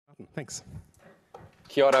button. Thanks.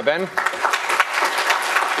 Kia ora, Ben.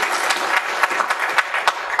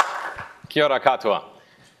 Kia ora katoa.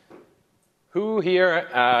 Who here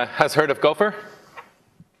has heard of Gopher?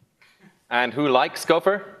 And who likes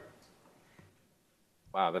Gopher?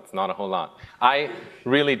 Wow, that's not a whole lot. I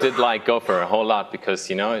really did like Gopher a whole lot because,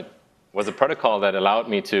 you know, it was a protocol that allowed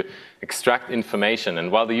me to extract information.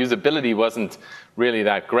 And while the usability wasn't really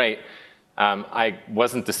that great, I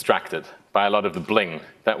wasn't distracted by a lot of the bling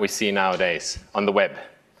that we see nowadays on the web.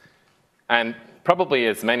 And probably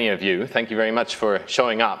as many of you, thank you very much for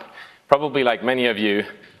showing up, probably like many of you,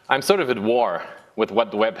 I'm sort of at war with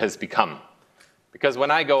what the web has become. Because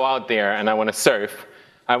when I go out there and I want to surf,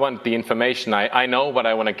 I want the information, I know what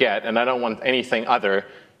I want to get, and I don't want anything other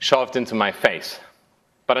shoved into my face.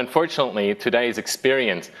 But unfortunately, today's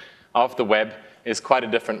experience of the web is quite a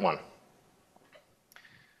different one.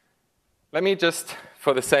 Let me just,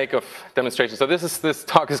 for the sake of demonstration, so this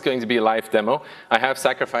talk is going to be a live demo. I have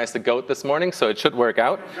sacrificed a goat this morning, so it should work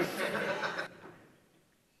out.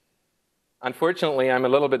 Unfortunately, I'm a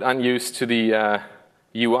little bit unused to the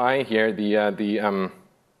UI here, the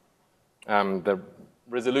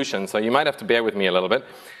resolution, so you might have to bear with me a little bit.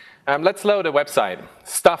 Let's load a website,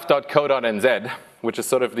 stuff.co.nz, which is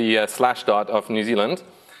sort of the /dot of New Zealand.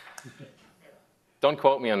 Don't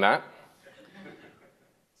quote me on that.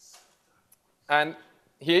 And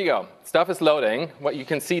here you go. Stuff is loading. What you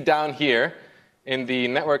can see down here in the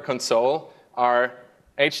network console are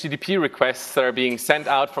HTTP requests that are being sent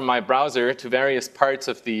out from my browser to various parts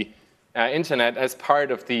of the internet as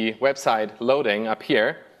part of the website loading up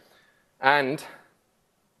here. And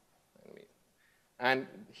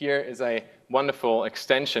here is a wonderful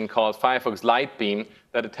extension called Firefox Lightbeam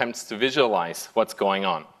that attempts to visualize what's going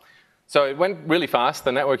on. So it went really fast.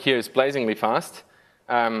 The network here is blazingly fast.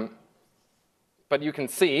 But you can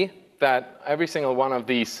see that every single one of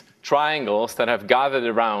these triangles that have gathered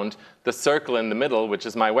around the circle in the middle, which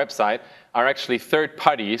is my website, are actually third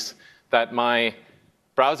parties that my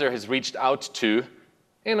browser has reached out to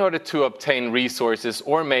in order to obtain resources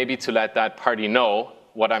or maybe to let that party know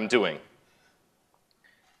what I'm doing.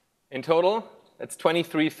 In total, it's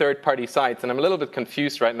 23 third-party sites, and I'm a little bit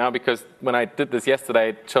confused right now because when I did this yesterday,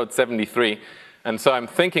 it showed 73. And so I'm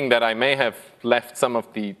thinking that I may have left some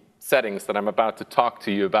of the settings that I'm about to talk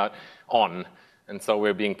to you about on. And so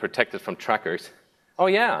we're being protected from trackers. Oh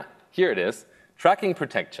yeah, here it is, tracking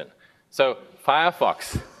protection. So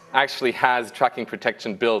Firefox actually has tracking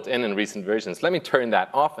protection built in recent versions. Let me turn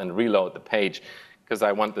that off and reload the page because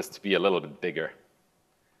I want this to be a little bit bigger.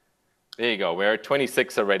 There you go, we're at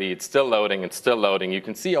 26 already. It's still loading, it's still loading. You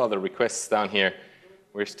can see all the requests down here.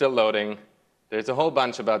 We're still loading. There's a whole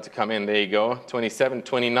bunch about to come in. There you go, 27,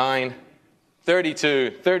 29.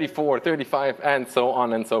 32, 34, 35, and so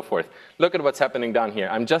on and so forth. Look at what's happening down here.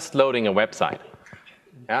 I'm just loading a website.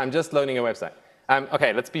 Yeah, I'm just loading a website.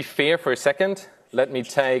 OK, let's be fair for a second. Let me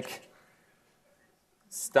take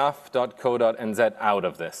stuff.co.nz out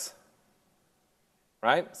of this.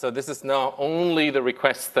 Right? So this is now only the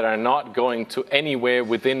requests that are not going to anywhere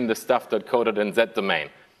within the stuff.co.nz domain.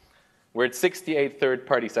 We're at 68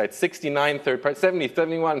 third-party sites, 69 third-party, 70,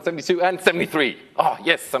 71, 72, and 73. Oh,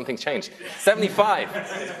 yes, something's changed. 75.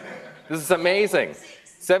 This is amazing.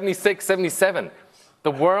 76, 77.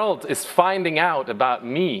 The world is finding out about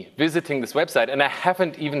me visiting this website, and I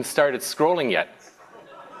haven't even started scrolling yet.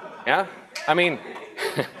 Yeah? I mean,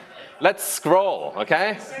 let's scroll,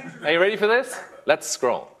 OK? Are you ready for this? Let's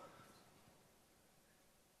scroll.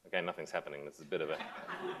 OK, nothing's happening. This is a bit of an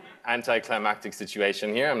anticlimactic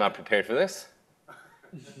situation here. I'm not prepared for this.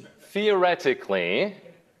 Theoretically,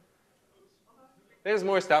 there's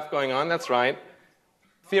more stuff going on. That's right.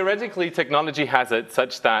 Theoretically, technology has it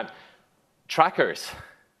such that trackers,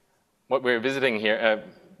 what we're visiting here,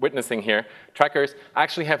 witnessing here, trackers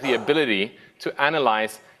actually have the ability to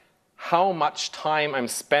analyze how much time I'm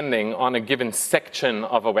spending on a given section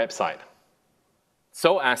of a website.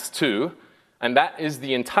 So as to, and that is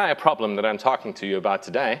the entire problem that I'm talking to you about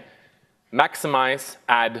today, maximize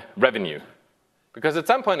ad revenue. Because at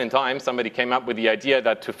some point in time, somebody came up with the idea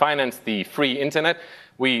that to finance the free internet,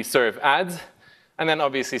 we serve ads. And then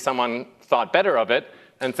obviously someone thought better of it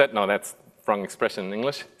and said, no, that's the wrong expression in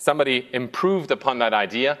English. Somebody improved upon that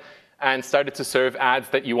idea and started to serve ads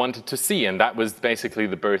that you wanted to see. And that was basically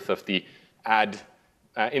the birth of the ad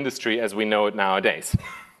industry as we know it nowadays.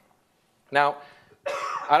 Now,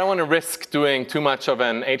 I don't want to risk doing too much of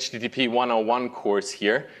an HTTP 101 course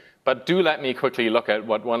here, but do let me quickly look at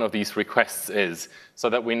what one of these requests is so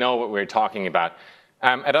that we know what we're talking about.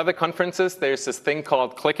 At other conferences, there's this thing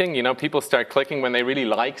called clicking. You know, people start clicking when they really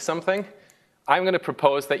like something. I'm going to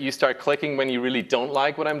propose that you start clicking when you really don't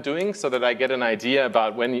like what I'm doing so that I get an idea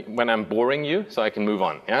about when I'm boring you so I can move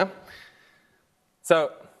on, yeah?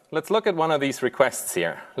 So let's look at one of these requests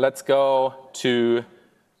here. Let's go to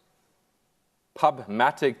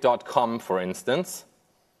pubmatic.com, for instance.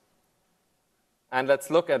 And let's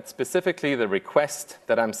look at specifically the request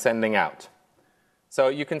that I'm sending out. So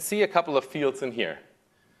you can see a couple of fields in here.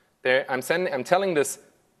 I'm telling this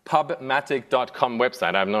pubmatic.com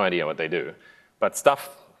website, I have no idea what they do, but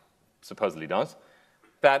stuff supposedly does,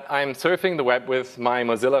 that I'm surfing the web with my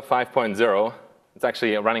Mozilla 5.0. It's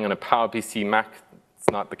actually running on a PowerPC Mac. It's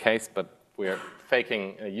not the case, but we're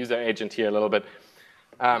faking a user agent here a little bit.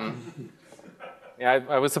 Yeah,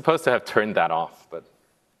 I was supposed to have turned that off, but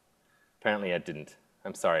apparently I didn't.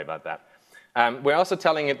 I'm sorry about that. We're also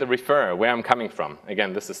telling it the referrer, where I'm coming from.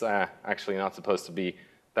 Again, this is actually not supposed to be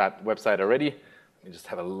that website already. Let me just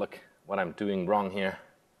have a look what I'm doing wrong here.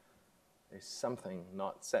 There's something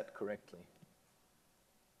not set correctly.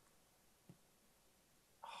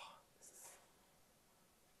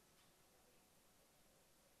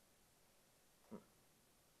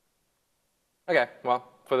 Okay, well,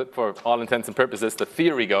 for all intents and purposes, the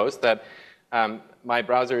theory goes that my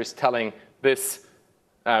browser is telling this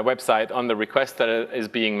website on the request that is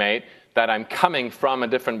being made that I'm coming from a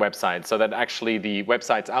different website, so that actually the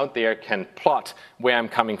websites out there can plot where I'm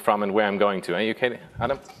coming from and where I'm going to. Are you okay,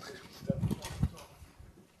 Adam?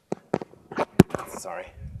 Sorry.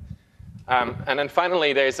 And then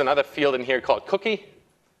finally, there's another field in here called cookie.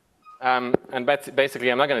 And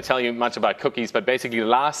basically, I'm not going to tell you much about cookies, but basically, the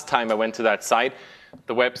last time I went to that site,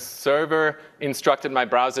 the web server instructed my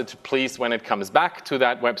browser to please, when it comes back to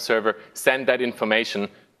that web server, send that information,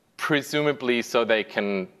 presumably so they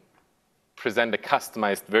can present a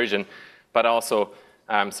customized version, but also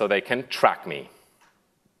so they can track me.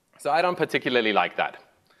 So I don't particularly like that.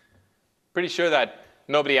 Pretty sure that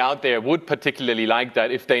nobody out there would particularly like that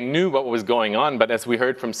if they knew what was going on, but as we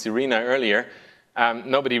heard from Serena earlier,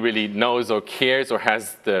 nobody really knows or cares or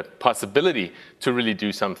has the possibility to really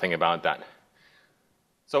do something about that.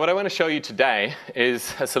 So what I want to show you today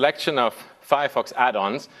is a selection of Firefox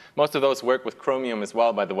add-ons. Most of those work with Chromium as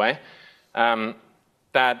well, by the way,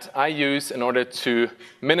 that I use in order to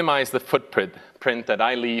minimize the footprint that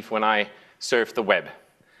I leave when I surf the web.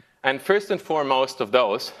 And first and foremost of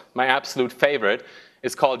those, my absolute favorite,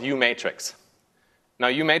 is called uMatrix. Now,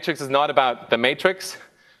 uMatrix is not about the matrix.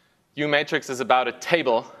 uMatrix is about a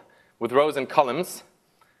table with rows and columns.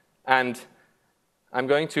 And I'm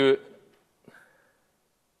going to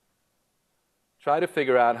try to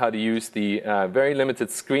figure out how to use the very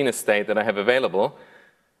limited screen estate that I have available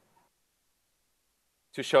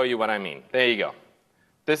to show you what I mean. There you go.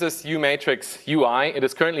 This is uMatrix UI. It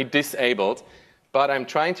is currently disabled, but I'm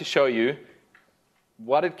trying to show you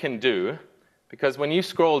what it can do, because when you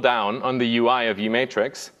scroll down on the UI of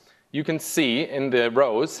uMatrix, you can see in the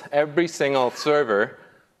rows every single server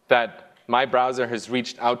that my browser has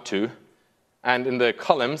reached out to, and in the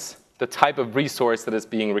columns, the type of resource that is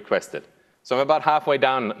being requested. So I'm about halfway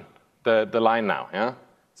down the line now. Yeah?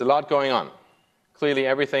 There's a lot going on. Clearly,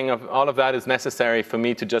 all of that is necessary for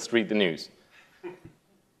me to just read the news.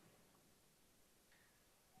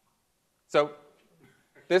 So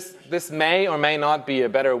this may or may not be a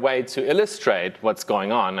better way to illustrate what's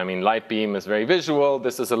going on. I mean, Lightbeam is very visual.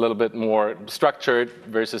 This is a little bit more structured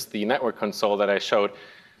versus the network console that I showed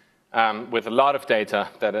with a lot of data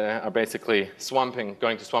that are basically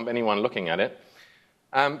going to swamp anyone looking at it.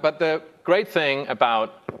 But the great thing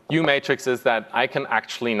about uMatrix is that I can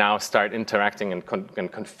actually now start interacting and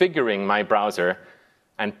configuring my browser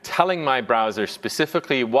and telling my browser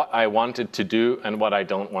specifically what I want it to do and what I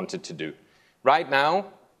don't want it to do. Right now,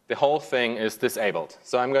 the whole thing is disabled.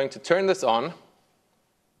 So I'm going to turn this on.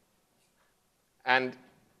 And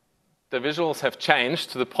the visuals have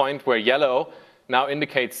changed to the point where yellow now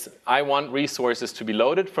indicates I want resources to be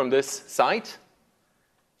loaded from this site.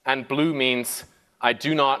 And blue means I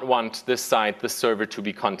do not want this site, this server, to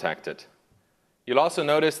be contacted. You'll also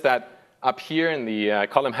notice that up here in the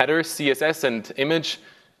column headers, CSS and image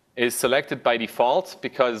is selected by default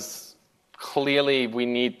because clearly we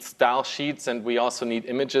need style sheets and we also need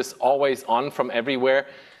images always on from everywhere.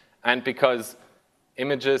 And because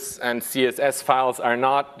images and CSS files are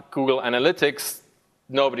not Google Analytics,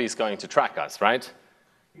 nobody's going to track us, right?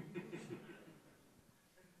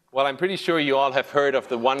 Well, I'm pretty sure you all have heard of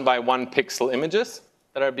the 1x1 pixel images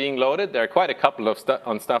that are being loaded. There are quite a couple of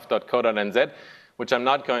on stuff.co.nz, which I'm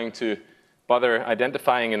not going to bother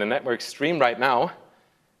identifying in a network stream right now.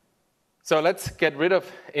 So let's get rid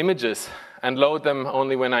of images and load them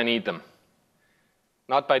only when I need them.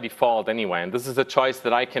 not by default anyway. And this is a choice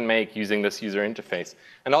that I can make using this user interface.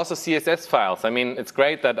 And also CSS files. I mean, it's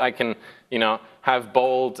great that I can, have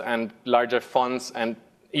bold and larger fonts and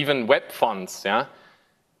even web fonts, yeah?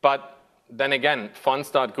 But then again,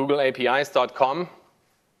 fonts.googleapis.com,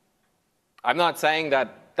 I'm not saying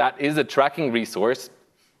that that is a tracking resource.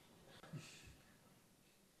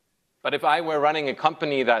 But if I were running a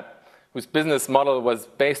company whose business model was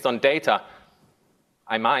based on data,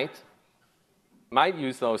 I might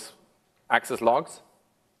use those access logs.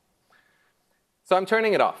 So I'm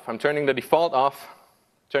turning it off. I'm turning the default off,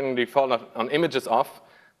 turning the default on images off.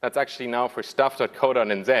 That's actually now for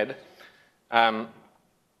stuff.co.nz.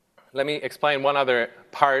 Let me explain one other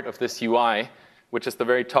part of this UI, which is the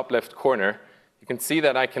very top left corner. You can see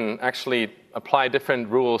that I can actually apply different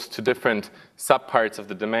rules to different subparts of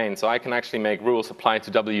the domain. So I can actually make rules apply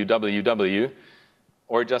to www,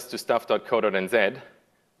 or just to stuff.co.nz,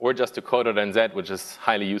 or just to co.nz, which is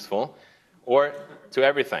highly useful, or to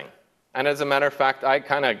everything. And as a matter of fact, I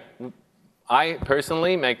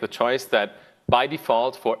personally make the choice that by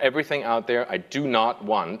default, for everything out there, I do not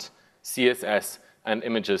want CSS and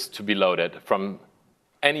images to be loaded from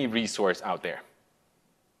any resource out there,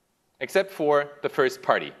 except for the first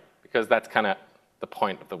party, because that's kind of the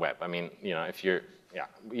point of the web. I mean, if you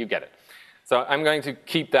get it. So I'm going to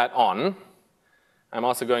keep that on. I'm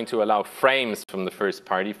also going to allow frames from the first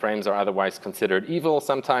party. Frames are otherwise considered evil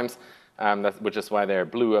sometimes, which is why they're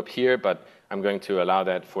blue up here, but I'm going to allow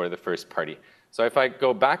that for the first party. So if I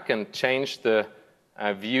go back and change the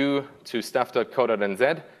view to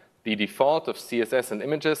stuff.co.nz, the default of CSS and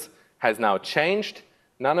images has now changed.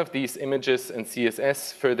 None of these images and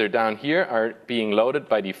CSS further down here are being loaded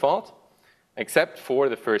by default, except for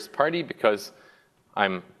the first party, because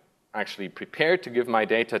I'm actually prepared to give my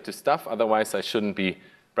data to Stuff. Otherwise, I shouldn't be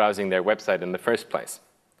browsing their website in the first place.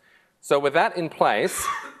 So with that in place,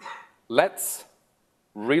 let's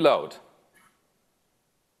reload.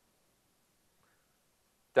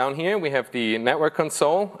 Down here, we have the network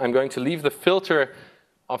console. I'm going to leave the filter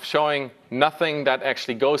of showing nothing that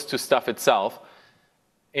actually goes to Stuff itself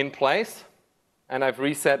in place. And I've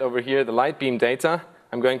reset over here the Lightbeam data.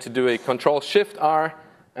 I'm going to do a Control-Shift-R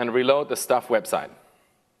and reload the Stuff website.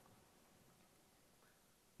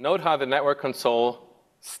 Note how the network console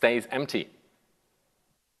stays empty.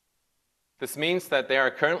 This means that there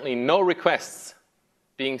are currently no requests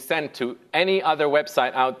being sent to any other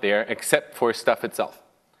website out there except for Stuff itself.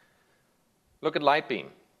 Look at Lightbeam.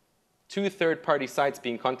 2 third-party sites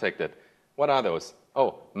being contacted. What are those?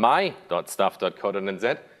 Oh,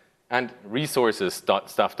 my.stuff.co.nz and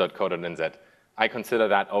resources.stuff.co.nz. I consider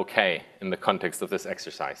that OK in the context of this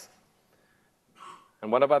exercise.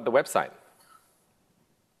 And what about the website?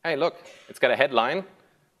 Hey, look, it's got a headline.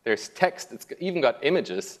 There's text. It's even got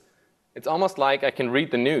images. It's almost like I can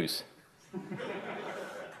read the news.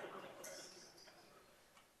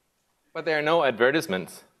 But there are no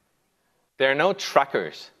advertisements. There are no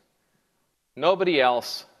trackers. Nobody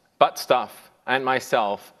else but Stuff and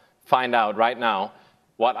myself find out right now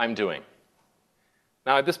what I'm doing.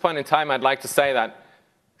 Now, at this point in time, I'd like to say that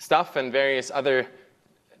Stuff and various other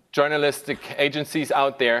journalistic agencies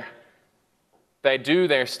out there, they do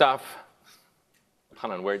their stuff,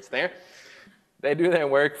 pun on words there, they do their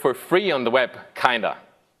work for free on the web, kinda,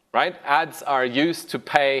 right? Ads are used to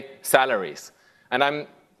pay salaries. And I'm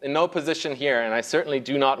in no position here, and I certainly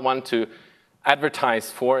do not want to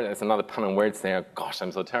advertise for, there's another pun on words there, gosh,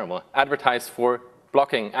 I'm so terrible, advertise for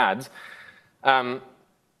blocking ads.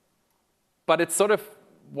 But it's sort of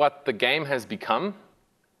what the game has become.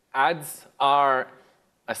 Ads are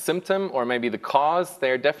a symptom, or maybe the cause.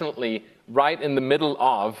 They're definitely right in the middle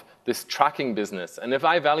of this tracking business. And if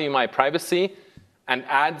I value my privacy, and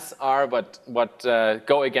ads are what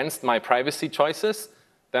go against my privacy choices,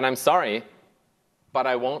 then I'm sorry, but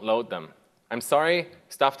I won't load them. I'm sorry,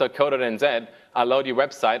 stuff.co.nz, I'll load your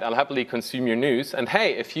website, I'll happily consume your news. And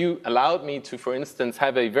hey, if you allowed me to, for instance,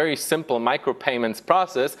 have a very simple micropayments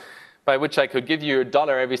process by which I could give you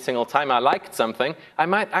 $1 every single time I liked something, I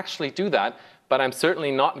might actually do that, but I'm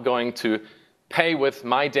certainly not going to pay with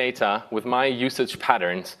my data, with my usage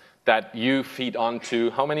patterns that you feed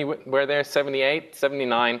onto, how many were there? 78,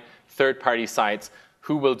 79 third-party sites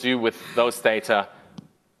who will do with those data,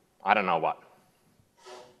 I don't know what.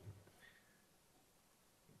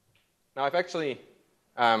 Now, I've actually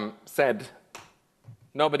said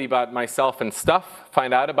nobody but myself and Stuff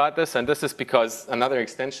find out about this, and this is because another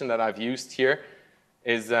extension that I've used here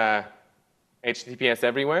is HTTPS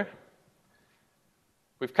everywhere.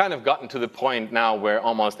 We've kind of gotten to the point now where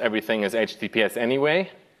almost everything is HTTPS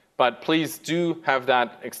anyway, but please do have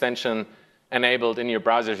that extension enabled in your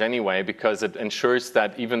browsers anyway, because it ensures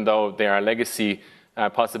that even though there are legacy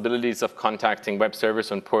possibilities of contacting web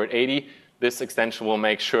servers on port 80, this extension will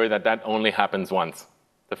make sure that that only happens once,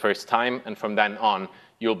 the first time, and from then on,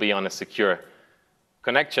 you'll be on a secure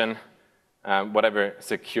connection, whatever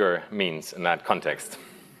secure means in that context.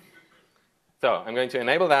 So I'm going to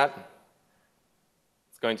enable that.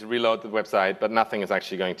 It's going to reload the website, but nothing is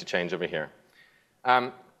actually going to change over here.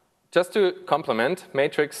 Just to complement,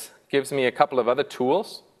 Matrix gives me a couple of other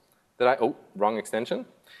tools that oh, wrong extension.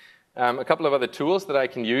 A couple of other tools that I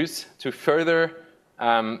can use to further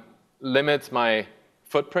limit my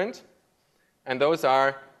footprint. And those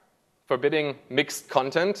are forbidding mixed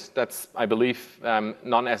content. That's, I believe,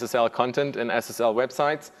 non-SSL content in SSL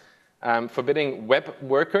websites. Forbidding web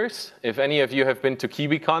workers. If any of you have been to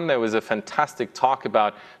KiwiCon, there was a fantastic talk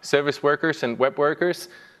about service workers and web workers.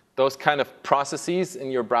 Those kind of processes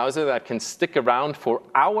in your browser that can stick around for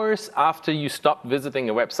hours after you stop visiting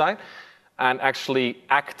a website and actually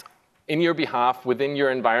act in your behalf within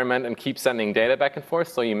your environment and keep sending data back and forth.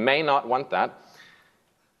 So you may not want that.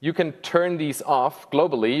 You can turn these off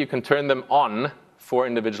globally. You can turn them on for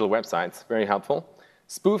individual websites. Very helpful.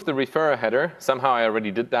 Spoof the referrer header. Somehow I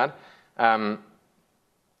already did that.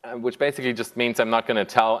 Which basically just means I'm not going to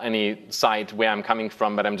tell any site where I'm coming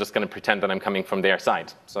from, but I'm just going to pretend that I'm coming from their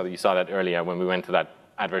site. So you saw that earlier when we went to that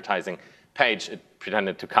advertising page. It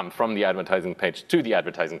pretended to come from the advertising page to the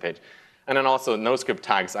advertising page. And then also no script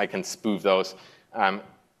tags, I can spoof those,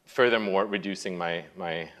 furthermore reducing my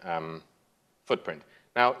footprint.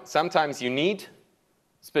 Now, sometimes you need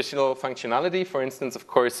special functionality. For instance, of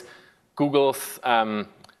course, Google's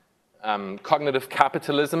cognitive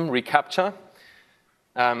capitalism reCAPTCHA.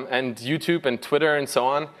 And YouTube and Twitter and so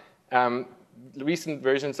on. Recent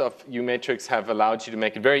versions of uMatrix have allowed you to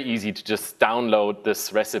make it very easy to just download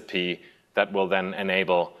this recipe that will then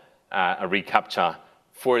enable a reCAPTCHA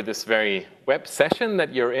for this very web session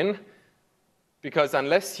that you're in. Because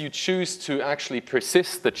unless you choose to actually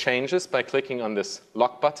persist the changes by clicking on this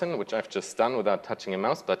lock button, which I've just done without touching a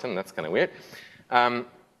mouse button, that's kind of weird,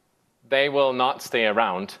 they will not stay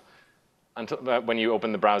around until when you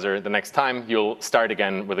open the browser the next time. You'll start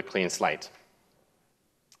again with a clean slate.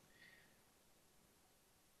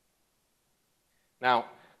 Now,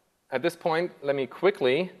 at this point, let me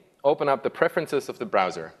quickly open up the preferences of the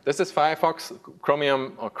browser. This is Firefox.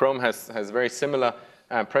 Chromium or Chrome has very similar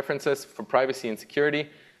preferences for privacy and security.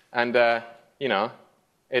 And you know,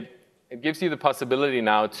 it gives you the possibility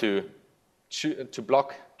now to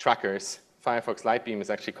block trackers. Firefox Lightbeam is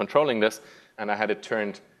actually controlling this, and I had it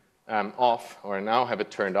turned off, or now have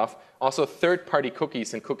it turned off. Also, third-party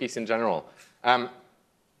cookies and cookies in general.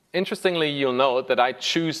 Interestingly, you'll note that I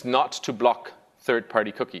choose not to block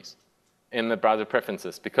third-party cookies in the browser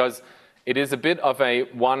preferences, because it is a bit of a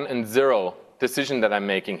 1 and 0 decision that I'm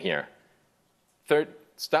making here.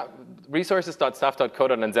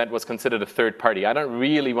 Resources.staff.co.nz was considered a third party. I don't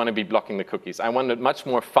really want to be blocking the cookies. I want a much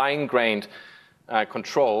more fine-grained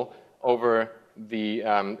control over the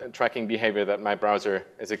tracking behavior that my browser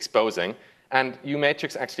is exposing. And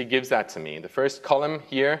uMatrix actually gives that to me. The first column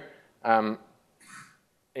here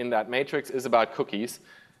in that matrix is about cookies.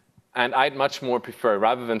 And I'd much more prefer,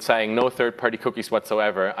 rather than saying no third-party cookies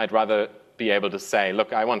whatsoever, I'd rather be able to say,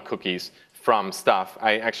 look, I want cookies from stuff.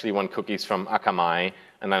 I actually want cookies from Akamai,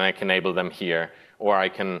 and then I can enable them here. Or I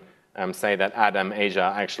can say that Adam,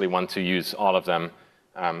 Asia actually want to use all of them.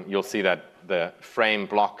 You'll see that the frame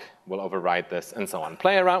block will override this, and so on.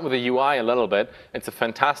 Play around with the UI a little bit. It's a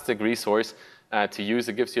fantastic resource to use.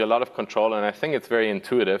 It gives you a lot of control, and I think it's very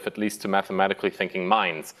intuitive, at least to mathematically thinking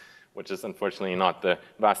minds, which is unfortunately not the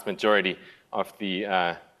vast majority of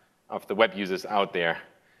the web users out there.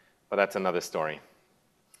 But that's another story.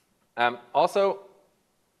 Also,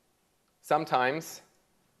 sometimes,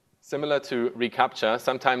 similar to reCAPTCHA,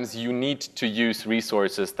 sometimes you need to use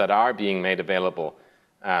resources that are being made available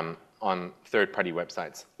on third-party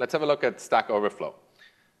websites. Let's have a look at Stack Overflow.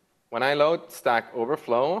 When I load Stack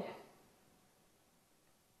Overflow,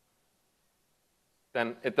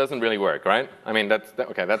 then it doesn't really work, right? I mean,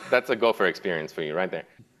 that's a Gopher experience for you right there.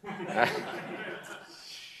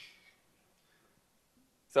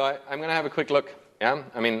 So I'm going to have a quick look. Yeah,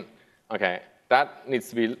 I mean, OK, that needs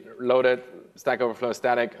to be loaded. Stack Overflow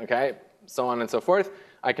static, OK, so on and so forth.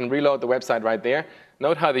 I can reload the website right there.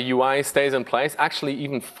 Note how the UI stays in place. Actually,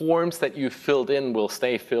 even forms that you filled in will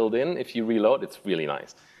stay filled in if you reload. It's really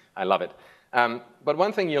nice. I love it. But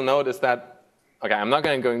one thing you'll note is that, OK, I'm not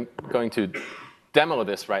going to demo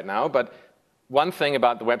this right now, but one thing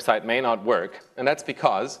about the website may not work, and that's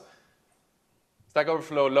because Stack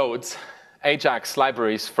Overflow loads AJAX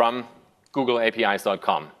libraries from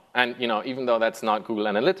googleapis.com. And even though that's not Google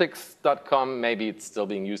Analytics.com, maybe it's still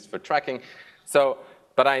being used for tracking. So,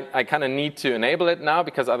 but I kind of need to enable it now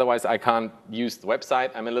because otherwise I can't use the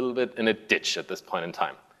website. I'm a little bit in a ditch at this point in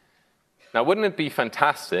time. Now, wouldn't it be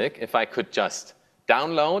fantastic if I could just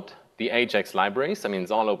download the Ajax libraries? I mean,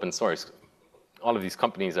 it's all open source. All of these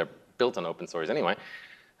companies are built on open source anyway.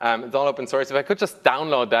 It's all open source. If I could just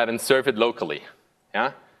download that and serve it locally,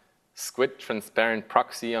 yeah? Squid transparent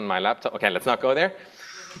proxy on my laptop. OK, let's not go there.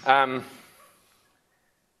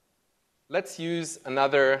 Let's use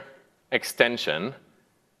another extension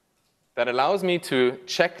that allows me to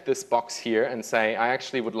check this box here and say, I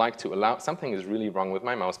actually would like to allow, something is really wrong with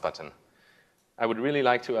my mouse button. I would really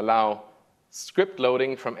like to allow script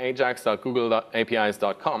loading from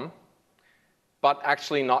ajax.googleapis.com, but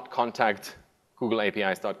actually not contact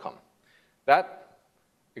googleapis.com. That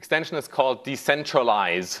extension is called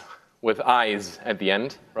decentralize with I's at the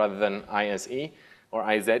end rather than ISE or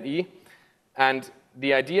IZE. And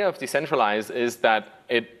the idea of decentralize is that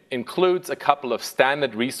it includes a couple of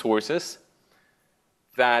standard resources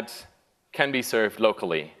that can be served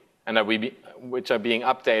locally and which are being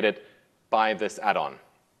updated by this add-on.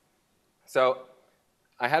 So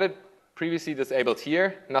I had it previously disabled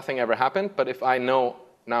here. Nothing ever happened. But if I now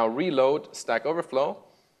reload Stack Overflow,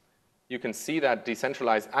 you can see that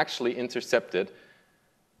decentralize actually intercepted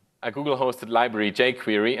a Google-hosted library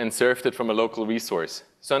jQuery and served it from a local resource.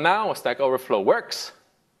 So now Stack Overflow works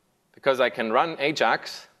because I can run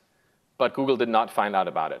Ajax, but Google did not find out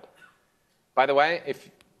about it. By the way, if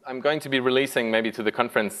I'm going to be releasing maybe to the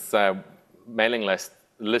conference mailing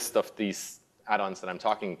list of these add-ons that I'm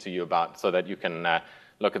talking to you about so that you can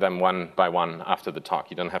look at them one by one after the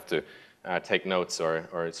talk. You don't have to take notes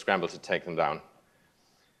or scramble to take them down.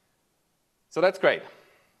 So that's great.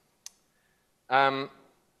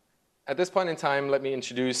 At this point in time, let me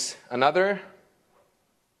introduce another.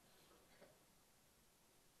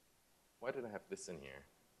 Why did I have this in here?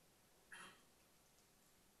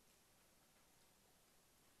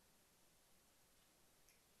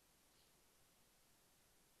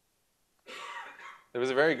 There was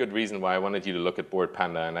a very good reason why I wanted you to look at Board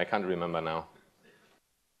Panda, and I can't remember now.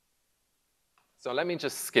 So let me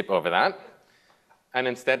just skip over that and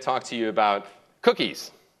instead talk to you about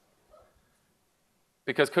cookies.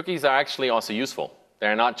 Because cookies are actually also useful.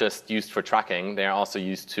 They're not just used for tracking. They're also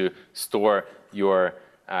used to store your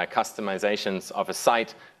customizations of a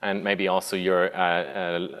site and maybe also your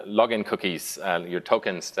login cookies, your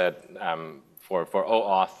tokens that, for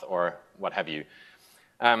OAuth or what have you.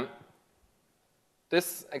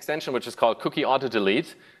 This extension, which is called Cookie Auto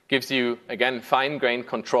Delete, gives you, again, fine-grained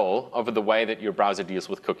control over the way that your browser deals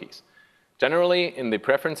with cookies. Generally, in the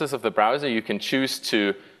preferences of the browser, you can choose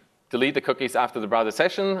to delete the cookies after the browser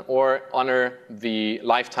session or honor the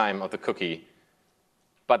lifetime of the cookie.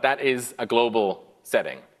 But that is a global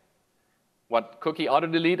setting. What Cookie Auto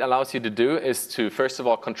Delete allows you to do is to, first of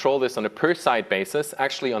all, control this on a per-site basis,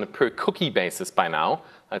 actually on a per-cookie basis by now.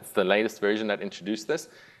 That's the latest version that introduced this.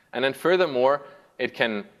 And then furthermore, it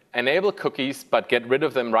can enable cookies, but get rid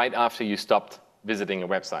of them right after you stopped visiting a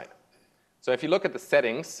website. So if you look at the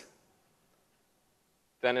settings,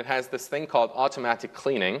 then it has this thing called automatic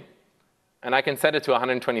cleaning. And I can set it to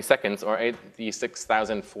 120 seconds or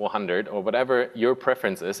 86,400 or whatever your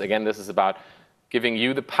preference is. Again, this is about giving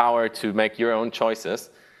you the power to make your own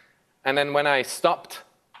choices. And then when I stopped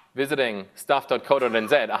visiting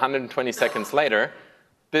stuff.co.nz 120 seconds later,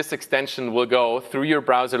 this extension will go through your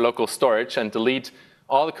browser local storage and delete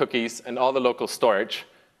all the cookies and all the local storage,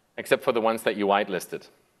 except for the ones that you whitelisted.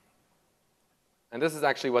 And this is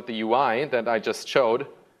actually what the UI that I just showed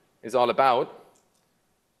is all about.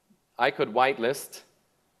 I could whitelist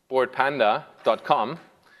boardpanda.com,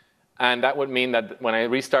 and that would mean that when I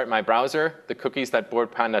restart my browser, the cookies that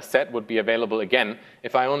BoardPanda set would be available again.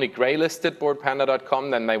 If I only graylisted boardpanda.com,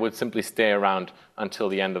 then they would simply stay around until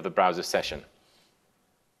the end of the browser session.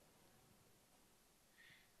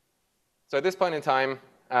 So at this point in time,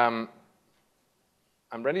 I'm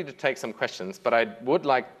ready to take some questions, but I would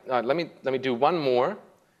like, let me do one more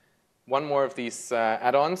of these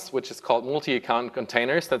add-ons, which is called multi-account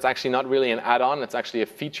containers. That's actually not really an add-on. It's actually a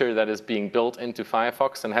feature that is being built into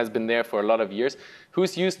Firefox and has been there for a lot of years.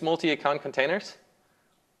 Who's used multi-account containers?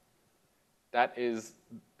 That is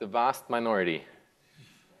the vast minority.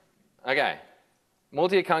 OK.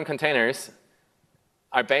 Multi-account containers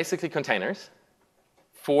are basically containers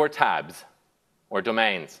for tabs or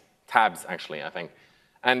domains. Tabs, actually, I think.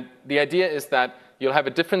 And the idea is that you'll have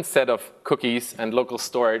a different set of cookies and local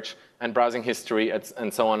storage and browsing history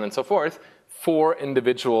and so on and so forth for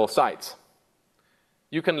individual sites.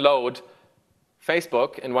 You can load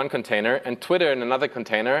Facebook in one container and Twitter in another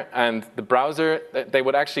container, and the browser, they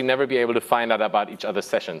would actually never be able to find out about each other's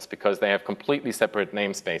sessions because they have completely separate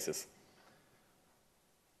namespaces.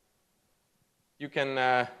 You can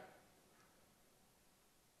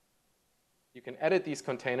edit these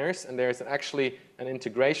containers, and there's actually an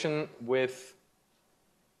integration with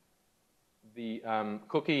the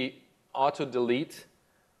cookie auto-delete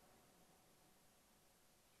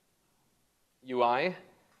UI,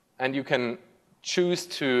 and you can choose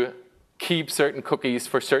to keep certain cookies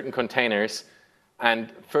for certain containers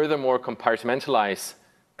and furthermore compartmentalize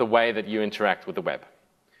the way that you interact with the web.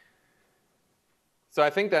 So I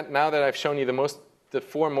think that now that I've shown you the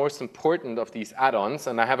four most important of these add-ons,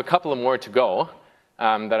 and I have a couple of more to go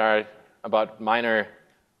that are about minor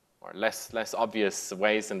or less obvious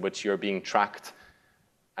ways in which you're being tracked.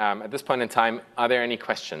 At this point in time, are there any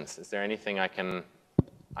questions? Is there anything I can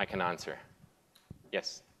answer?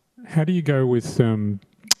 Yes? How do you go with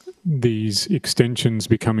these extensions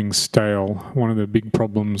becoming stale? One of the big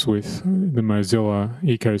problems with the Mozilla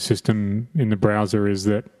ecosystem in the browser is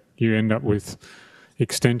that you end up with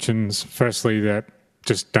extensions, firstly, that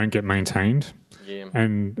just don't get maintained. Yeah.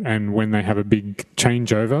 And when they have a big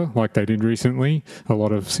changeover, like they did recently, a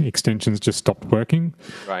lot of extensions just stopped working.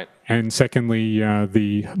 Right. And secondly,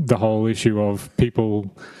 the whole issue of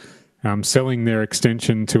people selling their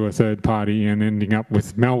extension to a third party and ending up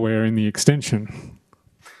with malware in the extension.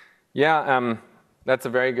 Yeah, that's a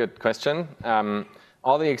very good question.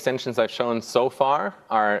 All the extensions I've shown so far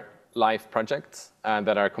are live projects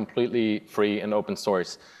that are completely free and open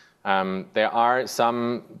source. There are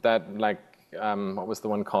some that, like, what was the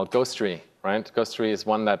one called? Ghostery, right? Ghostery is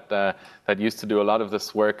one that used to do a lot of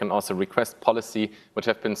this work, and also request policy, which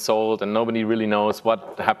have been sold, and nobody really knows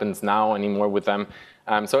what happens now anymore with them.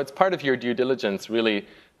 So it's part of your due diligence, really,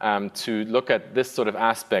 to look at this sort of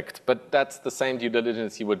aspect. But that's the same due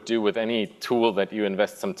diligence you would do with any tool that you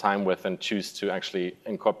invest some time with and choose to actually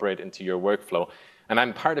incorporate into your workflow. And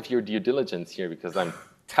I'm part of your due diligence here because I'm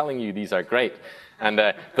telling you these are great. And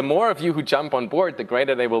the more of you who jump on board, the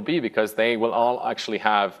greater they will be, because they will all actually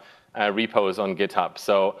have repos on GitHub.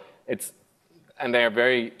 So and they are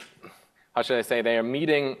very, how should I say, they are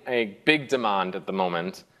meeting a big demand at the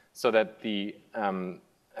moment, so that the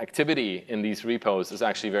activity in these repos is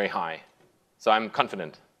actually very high. So I'm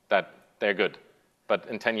confident that they're good. But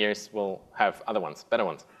in 10 years, we'll have other ones, better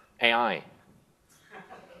ones. AI.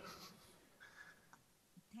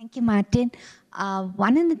 Thank you, Martin.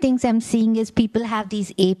 One of the things I'm seeing is people have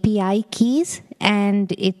these API keys,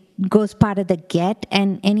 and it goes part of the GET,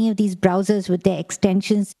 and any of these browsers with their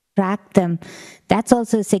extensions track them. That's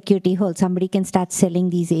also a security hole. Somebody can start selling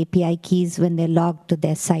these API keys when they're logged to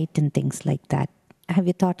their site and things like that. Have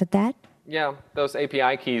you thought of that? Yeah, those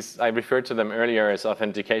API keys, I referred to them earlier as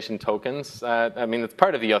authentication tokens. I mean, it's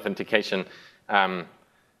part of the authentication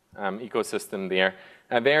ecosystem there.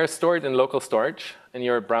 They are stored in local storage in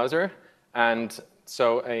your browser. And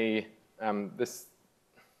so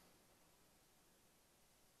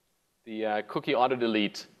the cookie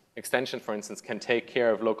auto-delete extension, for instance, can take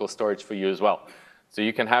care of local storage for you as well. So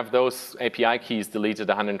you can have those API keys deleted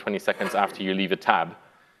 120 seconds after you leave a tab.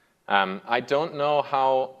 I don't know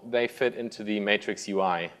how they fit into the Matrix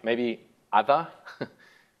UI. Maybe other?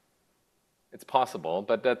 It's possible,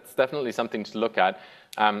 but that's definitely something to look at.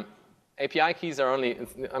 API keys are only,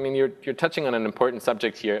 I mean, you're touching on an important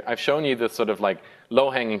subject here. I've shown you the sort of like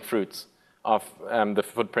low-hanging fruits of the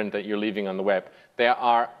footprint that you're leaving on the web. There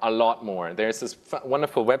are a lot more. There's this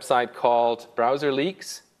wonderful website called Browser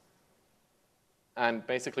Leaks. And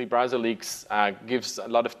basically, Browser Leaks gives a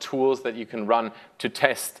lot of tools that you can run to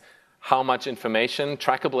test how much information,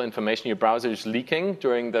 trackable information, your browser is leaking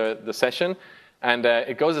during the session. And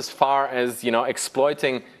it goes as far as,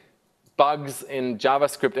 exploiting bugs in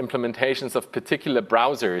JavaScript implementations of particular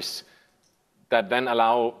browsers that then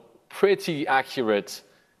allow pretty accurate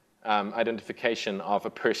identification of a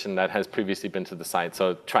person that has previously been to the site,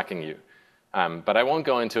 so tracking you. But I won't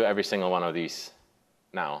go into every single one of these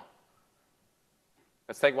now.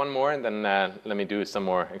 Let's take one more, and then let me do some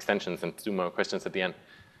more extensions and 2 more questions at the end.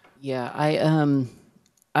 Yeah,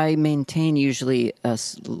 I maintain usually a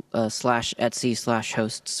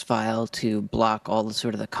 /etc/hosts file to block all the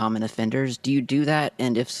sort of the common offenders. Do you do that?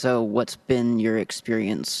 And if so, what's been your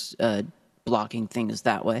experience blocking things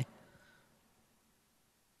that way?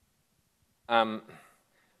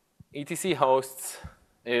 etc hosts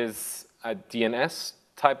is a DNS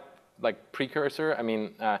type like precursor. I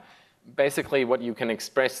mean, basically what you can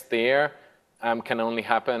express there can only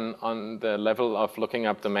happen on the level of looking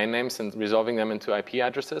up domain names and resolving them into IP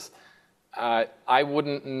addresses. I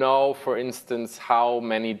wouldn't know, for instance, how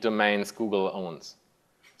many domains Google owns.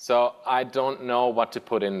 So I don't know what to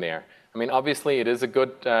put in there. I mean, obviously, it is a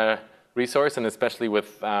good resource, and especially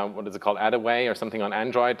with, what is it called, Adaway or something on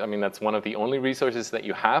Android. I mean, that's one of the only resources that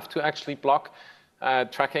you have to actually block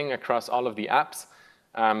tracking across all of the apps.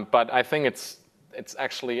 But I think it's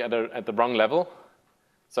actually at the wrong level.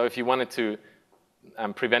 So if you wanted to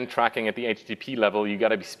prevent tracking at the HTTP level, you got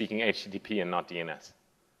to be speaking HTTP and not DNS.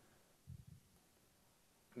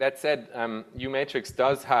 That said, uMatrix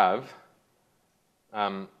does have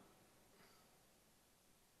a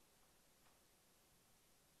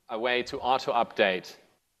way to auto-update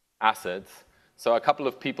assets. So a couple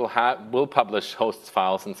of people will publish hosts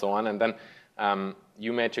files and so on, and then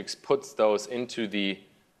uMatrix puts those into the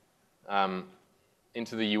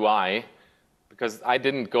UI, because I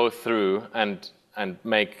didn't go through and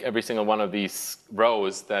make every single one of these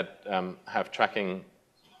rows that have tracking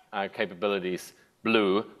capabilities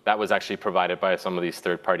blue. That was actually provided by some of these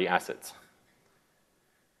third-party assets.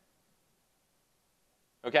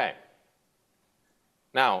 Okay.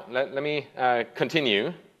 Now, let me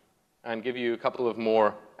continue and give you a couple of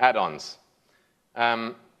more add-ons.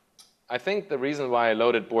 I think the reason why I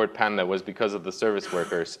loaded Board Panda was because of the service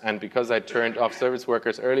workers. And because I turned off service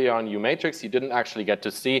workers earlier on uMatrix, you didn't actually get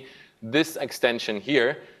to see this extension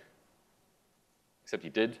here, except you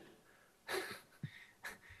did,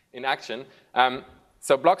 in action.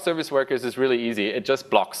 So block service workers is really easy. It just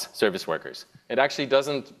blocks service workers. It actually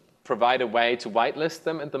doesn't provide a way to whitelist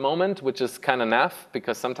them at the moment, which is kind of naff,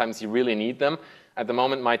 because sometimes you really need them. At the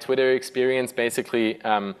moment, my Twitter experience basically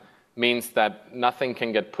means that nothing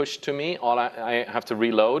can get pushed to me. I have to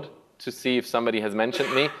reload to see if somebody has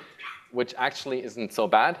mentioned me, which actually isn't so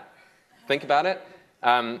bad. Think about it.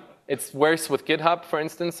 It's worse with GitHub, for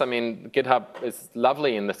instance. I mean, GitHub is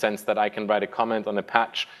lovely in the sense that I can write a comment on a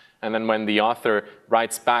patch, and then when the author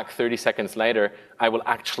writes back 30 seconds later, I will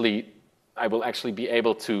actually be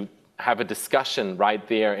able to have a discussion right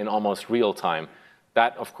there in almost real time.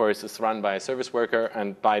 That, of course, is run by a service worker,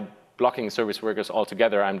 and by blocking service workers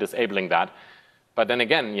altogether, I'm disabling that. But then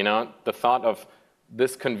again, you know, the thought of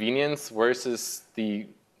this convenience versus the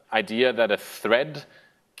idea that a thread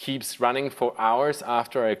keeps running for hours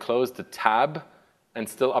after I close the tab and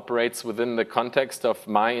still operates within the context of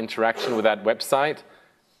my interaction with that website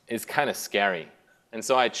is kind of scary. And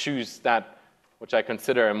so I choose that, which I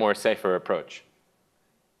consider a more safer approach.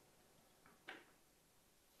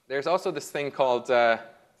 There's also this thing called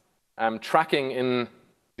tracking in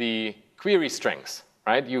the query strings,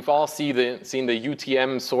 right? You've all seen the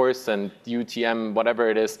UTM source and UTM whatever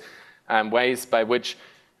it is, ways by which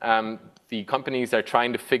the companies are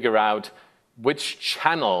trying to figure out which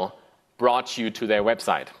channel brought you to their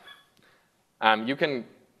website. You can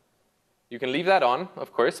leave that on,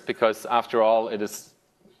 of course, because after all, it is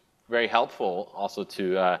very helpful also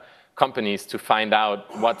to companies to find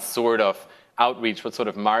out what sort of outreach, what sort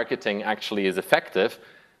of marketing actually is effective.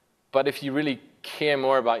 But if you really care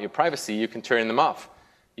more about your privacy, you can turn them off.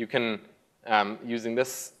 You can, using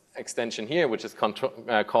this extension here, which is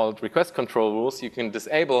called request control rules, you can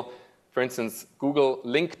disable, for instance, Google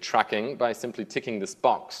link tracking by simply ticking this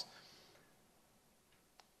box.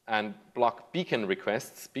 And block beacon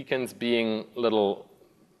requests, beacons being little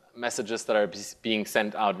messages that are being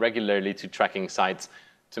sent out regularly to tracking sites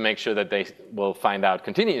to make sure that they will find out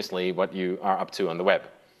continuously what you are up to on the web.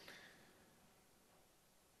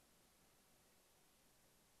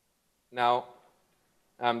 Now,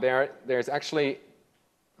 there's actually,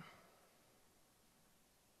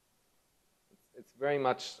 it's very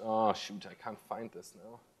much, oh shoot, I can't find this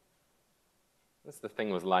now. That's the thing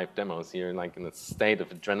with live demos. You're like in a state of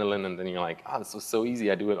adrenaline, and then you're like, oh, this was so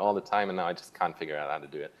easy. I do it all the time, and now I just can't figure out how to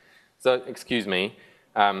do it. So excuse me.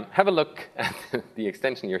 Have a look at the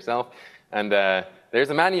extension yourself. And there's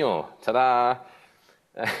a manual. Ta-da!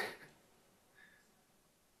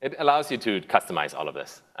 It allows you to customize all of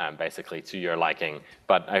this, basically, to your liking.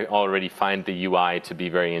 But I already find the UI to be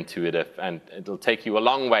very intuitive, and it'll take you a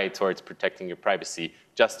long way towards protecting your privacy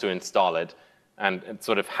just to install it. And it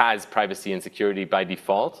sort of has privacy and security by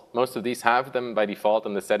default. Most of these have them by default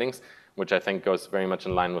in the settings, which I think goes very much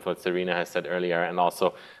in line with what Serena has said earlier, and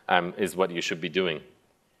also is what you should be doing.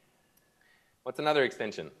 What's another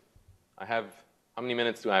extension? I have, how many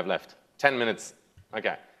minutes do I have left? 10 minutes.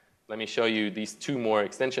 OK. Let me show you these two more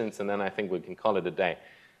extensions, and then I think we can call it a day.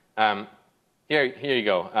 Here you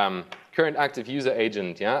go. Current active user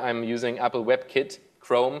agent. Yeah, I'm using Apple WebKit,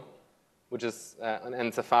 Chrome, which is,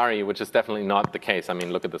 and Safari, which is definitely not the case. I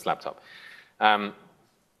mean, look at this laptop.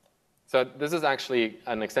 So this is actually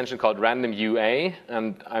an extension called random UA,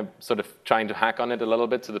 and I'm sort of trying to hack on it a little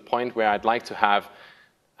bit to the point where I'd like to have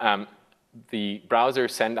the browser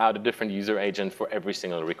send out a different user agent for every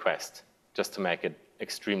single request, just to make it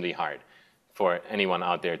extremely hard for anyone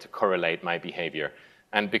out there to correlate my behavior.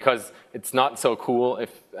 And because it's not so cool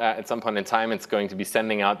if at some point in time it's going to be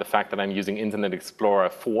sending out the fact that I'm using Internet Explorer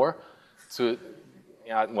 4. So,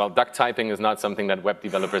 yeah, well, duck typing is not something that web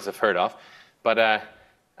developers have heard of. But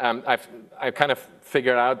I've kind of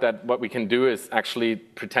figured out that what we can do is actually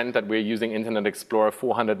pretend that we're using Internet Explorer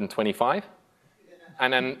 425.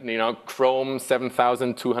 And then, Chrome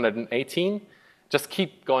 7218. Just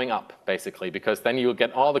keep going up, basically, because then you'll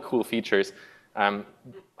get all the cool features.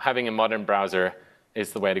 Having a modern browser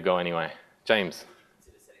is the way to go anyway. James?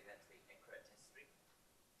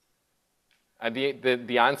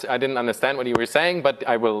 The answer, I didn't understand what you were saying, but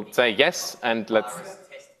I will say yes, and let's...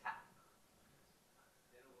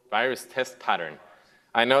 Virus test pattern.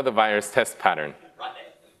 I know the virus test pattern.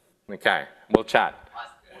 Okay, we'll chat.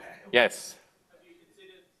 Yes? Have you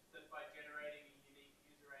considered that by generating a unique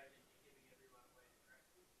user agent, you're giving everyone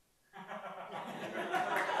a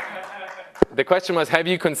way to track you? The question was, have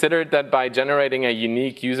you considered that by generating a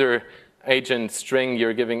unique user agent string,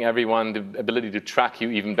 you're giving everyone the ability to track you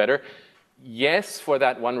even better? Yes, for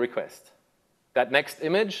that one request. That next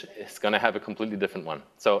image is going to have a completely different one.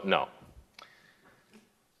 So, no.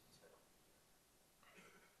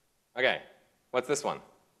 OK, what's this one?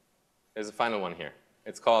 There's a final one here.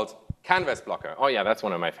 It's called Canvas Blocker. Oh, yeah, that's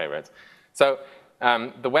one of my favorites. So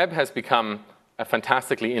the web has become a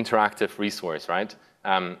fantastically interactive resource, right?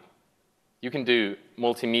 You can do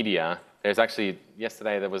multimedia. There's actually,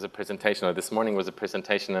 yesterday there was a presentation, or this morning was a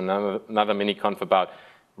presentation, another mini-conf about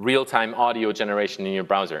real-time audio generation in your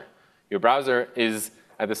browser. Your browser is,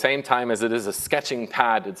 at the same time as it is a sketching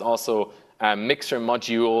pad, it's also a mixer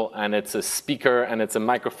module, and it's a speaker, and it's a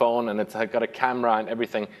microphone, and it's got a camera and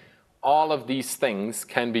everything. All of these things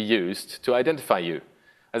can be used to identify you.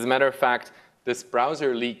 As a matter of fact, this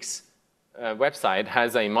Browser Leaks website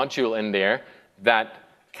has a module in there that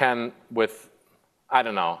can, with, I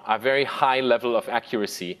don't know, a very high level of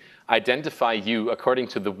accuracy, identify you according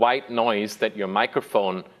to the white noise that your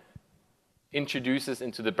microphone introduces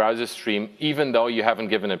into the browser stream, even though you haven't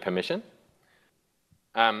given it permission.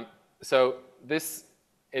 So this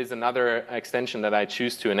is another extension that I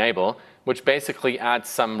choose to enable, which basically adds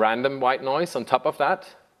some random white noise on top of that,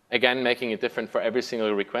 again, making it different for every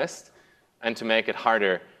single request, and to make it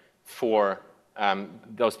harder for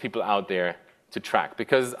those people out there to track.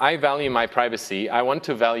 Because I value my privacy. I want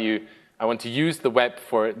to use the web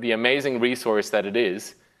for the amazing resource that it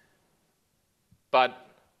is, but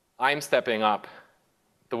I'm stepping up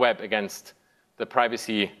the web against the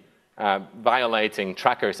privacy violating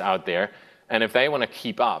trackers out there. And if they want to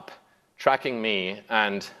keep up tracking me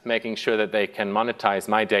and making sure that they can monetize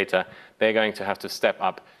my data, they're going to have to step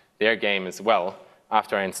up their game as well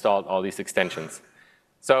after I installed all these extensions.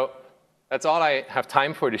 So that's all I have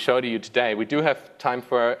time for to show to you today. We do have time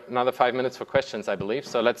for another 5 minutes for questions, I believe.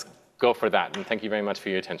 So let's go for that. And thank you very much for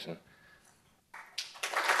your attention.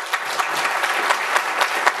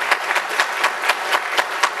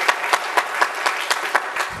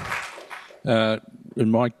 In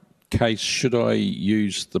my case, should I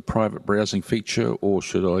use the private browsing feature or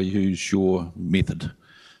should I use your method?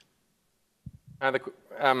 I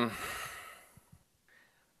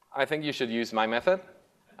think you should use my method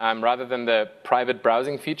rather than the private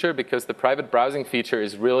browsing feature, because the private browsing feature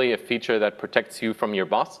is really a feature that protects you from your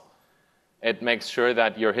boss. It makes sure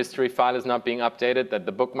that your history file is not being updated, that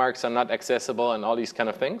the bookmarks are not accessible, and all these kind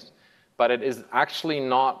of things. But it is actually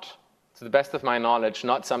not, to the best of my knowledge,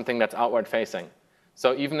 not something that's outward facing.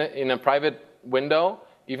 So even in a private window,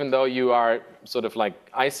 even though you are sort of like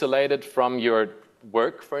isolated from your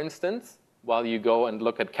work, for instance, while you go and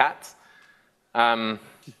look at cats,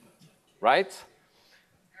 right?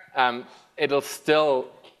 It'll still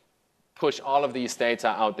push all of these data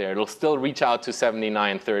out there. It'll still reach out to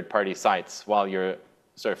 79 third-party sites while you're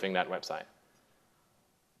surfing that website.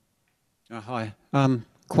 Hi.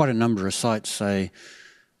 Quite a number of sites say,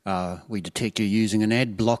 we detect you using an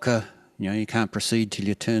ad blocker. You can't proceed till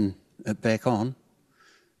you turn it back on.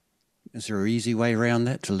 Is there an easy way around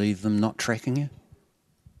that to leave them not tracking you?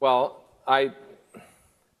 Well, I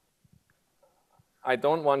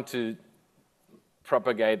don't want to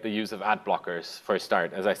propagate the use of ad blockers for a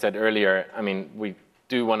start. As I said earlier, I mean, we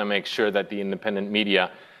do want to make sure that the independent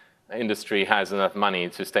media industry has enough money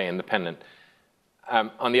to stay independent.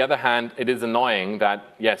 On the other hand, it is annoying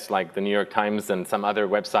that, yes, like the New York Times and some other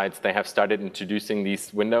websites, they have started introducing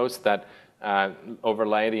these windows that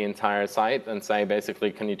overlay the entire site and say,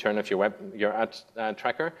 basically, can you turn off your ad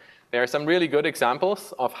tracker? There are some really good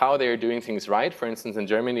examples of how they are doing things right. For instance, in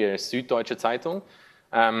Germany, there's Süddeutsche Zeitung.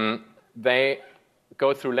 They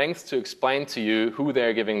go through lengths to explain to you who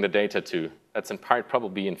they're giving the data to. That's in part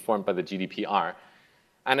probably informed by the GDPR.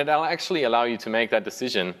 And it'll actually allow you to make that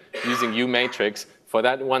decision using uMatrix for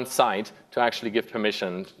that one site to actually give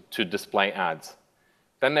permission to display ads.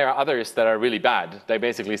 Then there are others that are really bad. They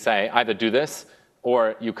basically say, either do this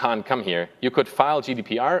or you can't come here. You could file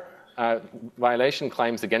GDPR violation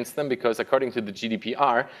claims against them because according to the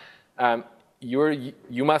GDPR,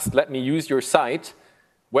 you must let me use your site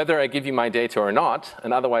whether I give you my data or not,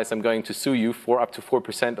 and otherwise I'm going to sue you for up to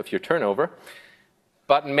 4% of your turnover.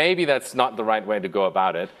 But maybe that's not the right way to go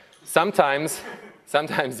about it. Sometimes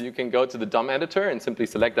you can go to the DOM editor and simply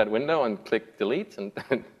select that window and click delete and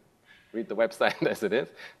read the website as it is.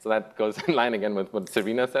 So that goes in line again with what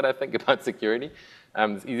Serena said, I think, about security.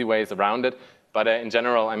 There's easy ways around it. But in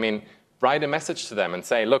general, I mean, write a message to them and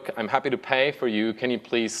say, look, I'm happy to pay for you. Can you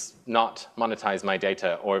please not monetize my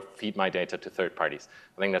data or feed my data to third parties?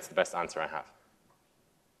 I think that's the best answer I have.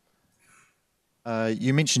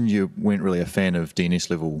 You mentioned you weren't really a fan of DNS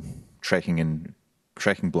level tracking and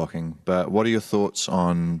tracking blocking, but what are your thoughts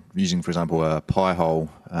on using, for example, a Pi-hole,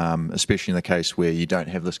 especially in the case where you don't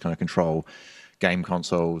have this kind of control, game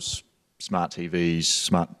consoles, smart TVs,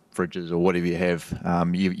 smart fridges, or whatever you have,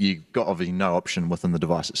 you've got obviously no option within the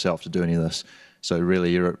device itself to do any of this. So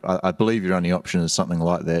really, I believe your only option is something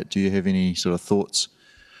like that. Do you have any sort of thoughts?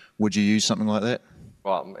 Would you use something like that?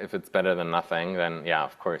 Well, if it's better than nothing, then yeah,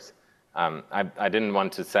 of course. I didn't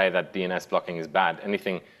want to say that DNS blocking is bad.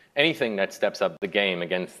 Anything that steps up the game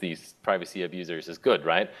against these privacy abusers is good,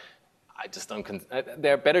 right? I just don't.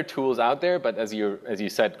 There are better tools out there, but as you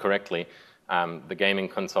said correctly, the gaming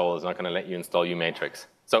console is not going to let you install uMatrix.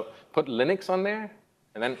 So put Linux on there,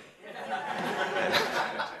 and then.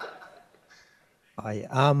 Hi.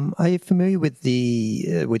 Are you familiar with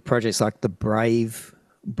with projects like the Brave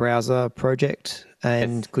browser project?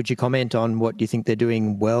 And Yes. could you comment on what you think they're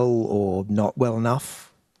doing well or not well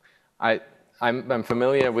enough? I'm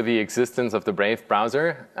familiar with the existence of the Brave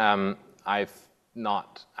browser. I've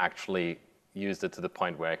not actually used it to the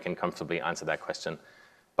point where I can comfortably answer that question.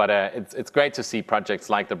 But it's great to see projects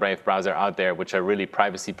like the Brave browser out there, which are really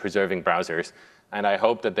privacy-preserving browsers. And I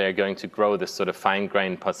hope that they're going to grow this sort of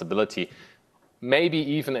fine-grained possibility, maybe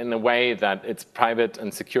even in a way that it's private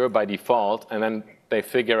and secure by default, and then they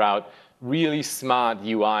figure out really smart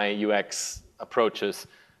UI, UX approaches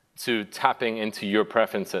to tapping into your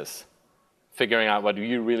preferences, figuring out what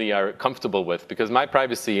you really are comfortable with. Because my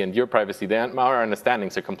privacy and your privacy, our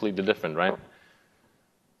understandings are completely different, right?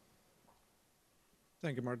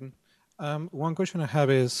 Thank you, Martin. One question I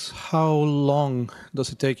have is, how long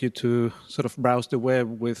does it take you to sort of browse the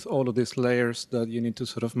web with all of these layers that you need to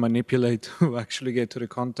sort of manipulate to actually get to the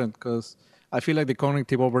content? Because I feel like the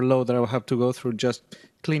cognitive overload that I will have to go through just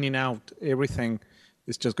cleaning out everything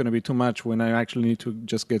is just going to be too much when I actually need to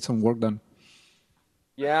just get some work done.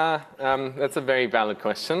 Yeah, that's a very valid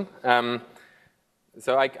question.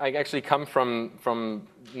 So I actually come from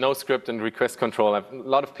no script and request control. A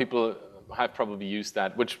lot of people have probably used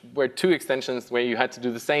that, which were two extensions where you had to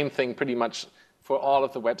do the same thing pretty much for all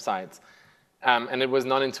of the websites. And it was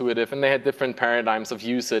non-intuitive, and they had different paradigms of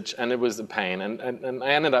usage, and it was a pain. And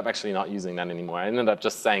I ended up actually not using that anymore. I ended up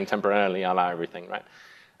just saying temporarily, allow everything,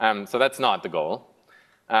 right? So that's not the goal.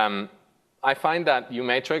 I find that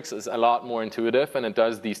uMatrix is a lot more intuitive, and it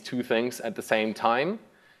does these two things at the same time.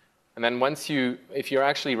 And then if you're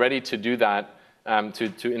actually ready to do that,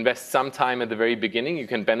 to invest some time at the very beginning, you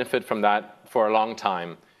can benefit from that for a long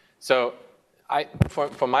time. So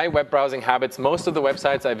for my web browsing habits, most of the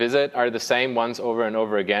websites I visit are the same ones over and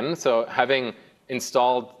over again. So having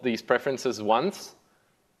installed these preferences once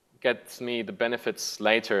gets me the benefits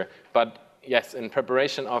later. But yes, in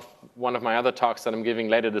preparation of one of my other talks that I'm giving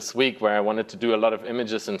later this week, where I wanted to do a lot of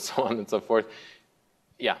images and so on and so forth,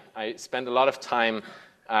 yeah, I spent a lot of time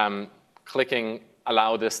clicking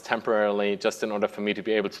allow this temporarily just in order for me to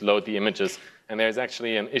be able to load the images. And there's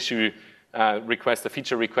actually an issue request, a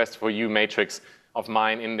feature request for uMatrix of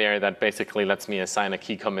mine in there that basically lets me assign a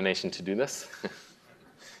key combination to do this.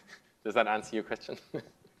 Does that answer your question?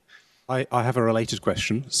 I have a related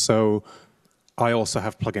question. So I also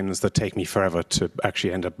have plugins that take me forever to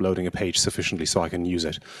actually end up loading a page sufficiently so I can use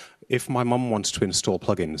it. If my mum wants to install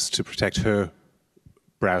plugins to protect her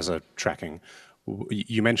browser tracking,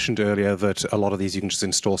 you mentioned earlier that a lot of these you can just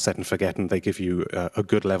install, set and forget, and they give you a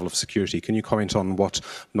good level of security. Can you comment on what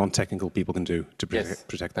non-technical people can do to protect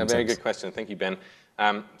themselves? A very good question. Thank you, Ben.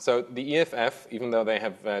 So the EFF, even though they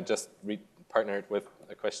have just partnered with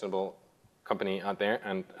a questionable company out there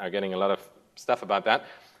and are getting a lot of stuff about that,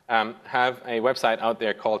 have a website out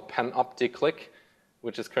there called Panopticlick,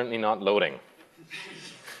 which is currently not loading.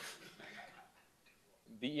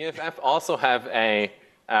 The EFF also have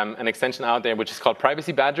an extension out there which is called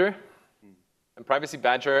Privacy Badger. And Privacy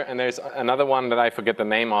Badger, and there's another one that I forget the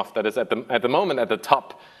name of that is at the moment at the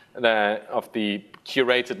top of the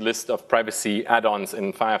curated list of privacy add-ons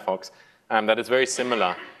in Firefox that is very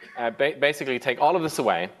similar. Basically take all of this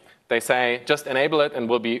away. They say just enable it and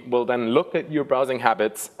we'll then look at your browsing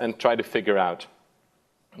habits and try to figure out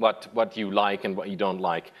what you like and what you don't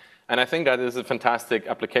like. And I think that is a fantastic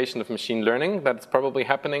application of machine learning that's probably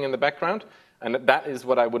happening in the background. And that is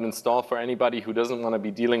what I would install for anybody who doesn't want to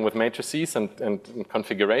be dealing with matrices and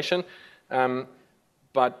configuration.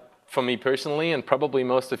 But for me personally, and probably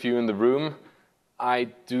most of you in the room, I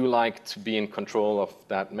do like to be in control of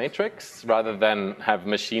that matrix rather than have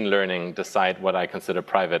machine learning decide what I consider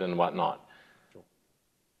private and what not. Sure.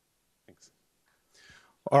 Thanks.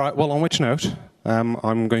 All right, well, on which note,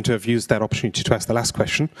 I'm going to have used that opportunity to ask the last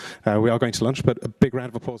question. We are going to lunch, but a big round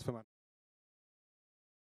of applause for Matt.